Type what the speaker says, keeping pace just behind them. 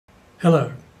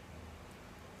Hello,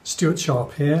 Stuart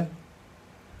Sharp here.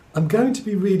 I'm going to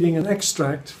be reading an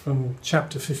extract from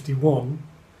chapter 51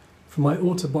 from my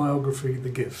autobiography, The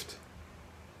Gift.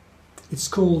 It's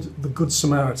called The Good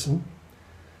Samaritan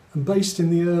and based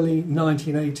in the early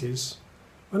 1980s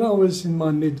when I was in my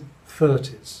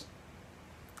mid-30s.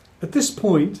 At this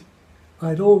point, I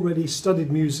had already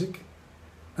studied music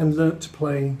and learnt to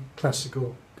play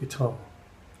classical guitar.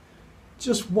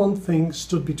 Just one thing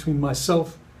stood between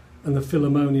myself and the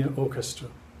Philharmonia Orchestra.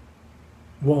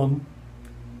 One,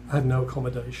 I had no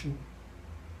accommodation.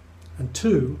 And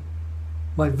two,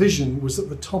 my vision was at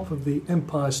the top of the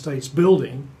Empire State's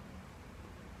building,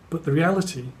 but the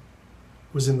reality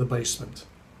was in the basement.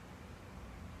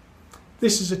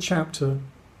 This is a chapter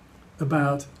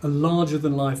about a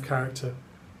larger-than-life character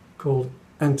called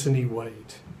Anthony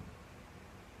Wade.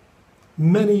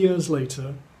 Many years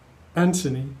later,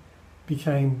 Anthony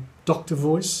became Dr.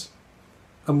 Voice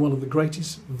and one of the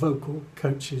greatest vocal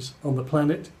coaches on the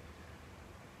planet,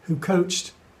 who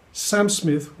coached Sam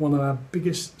Smith, one of our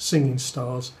biggest singing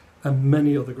stars, and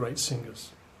many other great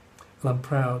singers. And I'm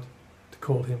proud to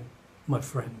call him my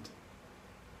friend.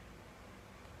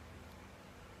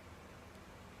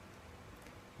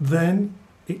 Then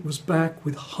it was back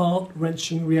with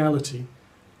heart-wrenching reality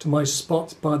to my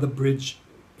spot by the bridge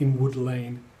in Wood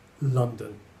Lane,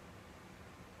 London.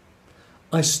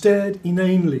 I stared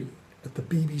inanely at the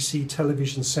BBC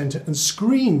television centre and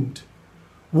screamed,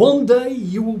 "One day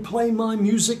you will play my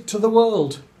music to the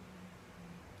world."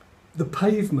 The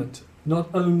pavement not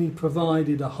only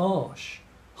provided a harsh,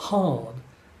 hard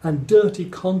and dirty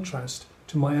contrast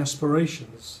to my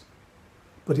aspirations,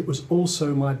 but it was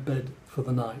also my bed for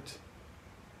the night.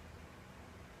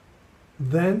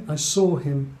 Then I saw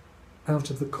him out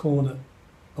of the corner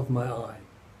of my eye.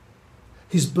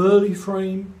 His burly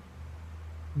frame,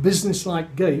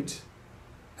 businesslike gait,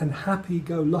 and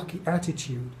happy-go-lucky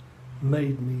attitude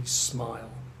made me smile.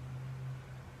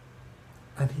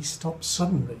 And he stopped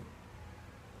suddenly.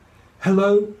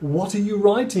 "Hello, what are you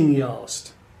writing?" he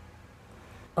asked.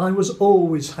 I was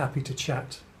always happy to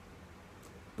chat,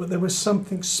 but there was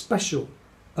something special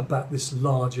about this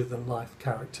larger-than-life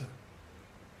character.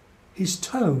 His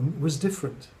tone was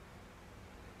different,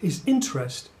 his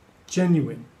interest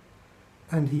genuine,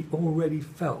 and he already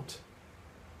felt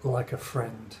like a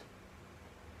friend.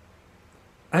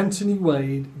 Anthony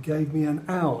Wade gave me an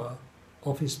hour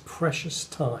of his precious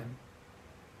time.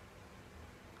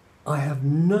 I have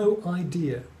no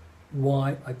idea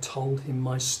why I told him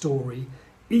my story,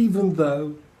 even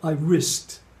though I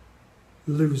risked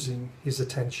losing his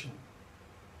attention.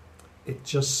 It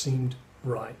just seemed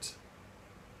right.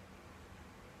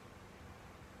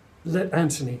 Let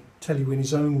Anthony tell you in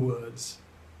his own words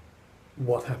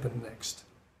what happened next.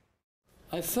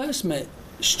 I first met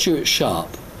Stuart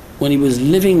Sharp when he was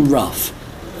living rough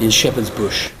in Shepherd's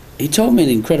Bush. He told me an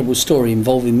incredible story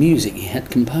involving music he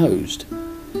had composed.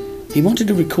 He wanted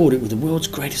to record it with the world's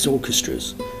greatest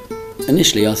orchestras.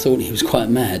 Initially I thought he was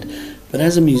quite mad, but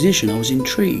as a musician I was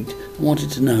intrigued and wanted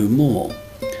to know more.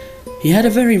 He had a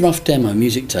very rough demo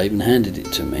music tape and handed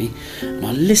it to me, and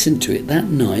I listened to it that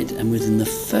night, and within the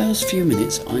first few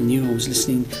minutes I knew I was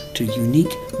listening to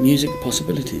unique music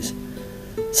possibilities.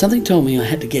 Something told me I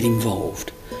had to get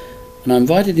involved, and I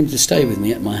invited him to stay with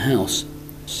me at my house.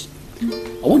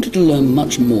 I wanted to learn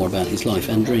much more about his life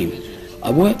and dream.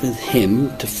 I worked with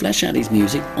him to flesh out his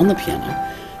music on the piano,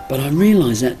 but I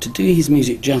realised that to do his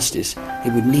music justice,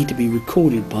 it would need to be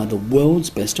recorded by the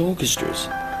world's best orchestras.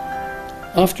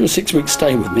 After a 6-week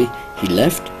stay with me, he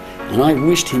left, and I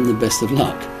wished him the best of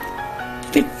luck.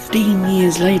 15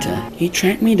 years later, he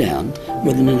tracked me down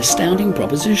with an astounding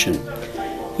proposition.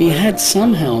 He had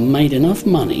somehow made enough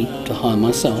money to hire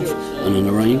myself and an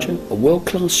arranger, a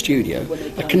world-class studio,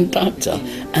 a conductor,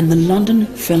 and the London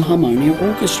Philharmonia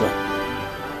Orchestra.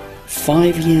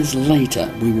 5 years later,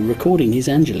 we were recording his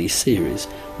Angeles series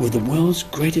with the world's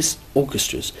greatest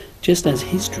orchestras, just as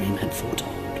his dream had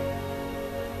foretold.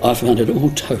 I found it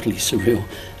all totally surreal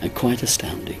and quite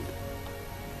astounding.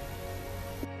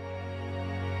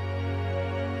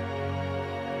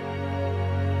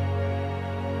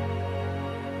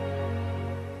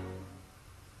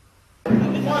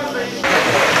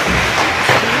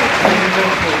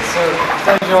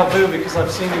 Deja vu, because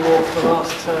I've seen you all for the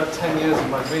last 10 years of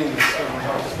my dreams, so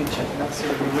I've just been checking that to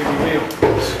be really real.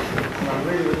 And I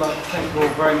really would like to thank you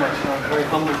all very much, and I'm very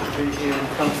humbled to be here in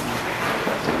front of you.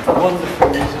 Wonderful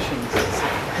musicians. It's a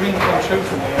dream come true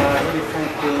for me, and I really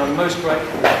thank you, and I'm most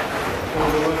grateful for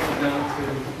all the work you've done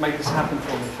to make this happen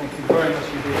for me. Thank you very much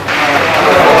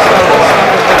indeed.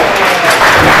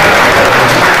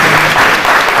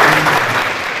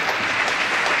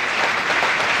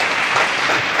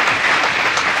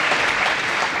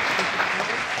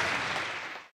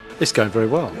 It's going very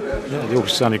well. Yeah, the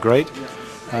orchestra sounded great,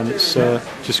 and it's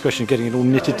just a question of getting it all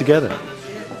knitted together.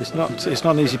 It's not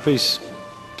an easy piece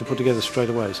to put together straight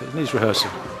away, so it needs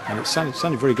rehearsal. And it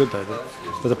sounded very good though.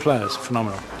 For the players,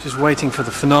 phenomenal. Just waiting for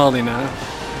the finale now.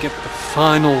 Get the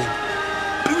final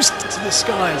boost to the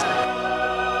skies.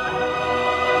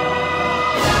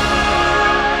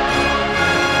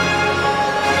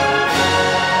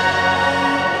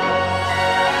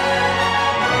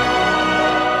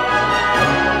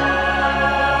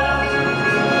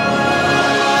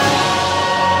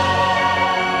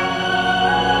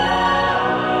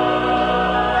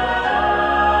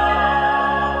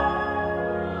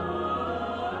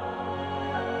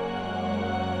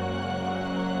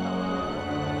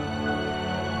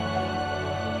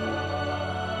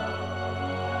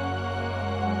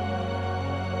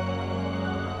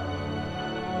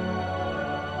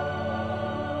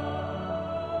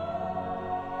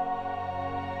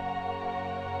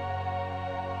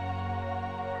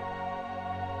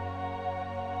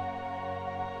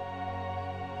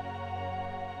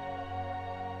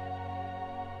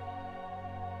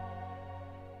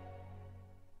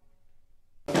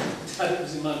 It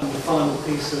was in the final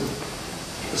piece of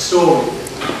the story,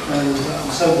 and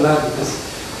I'm so glad because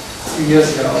a few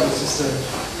years ago I was just a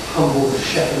humble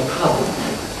chef in a pub. I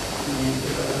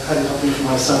had it up for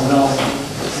my son Darcy,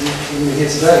 and we're here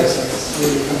today, so it's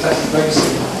really a fantastic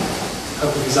legacy.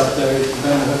 Hopefully he's up there,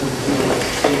 Ben, hopefully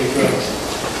he's really great.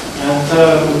 And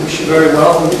we wish you very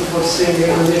well, and look forward to seeing you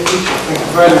in the near future. Thank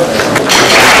you very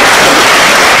much.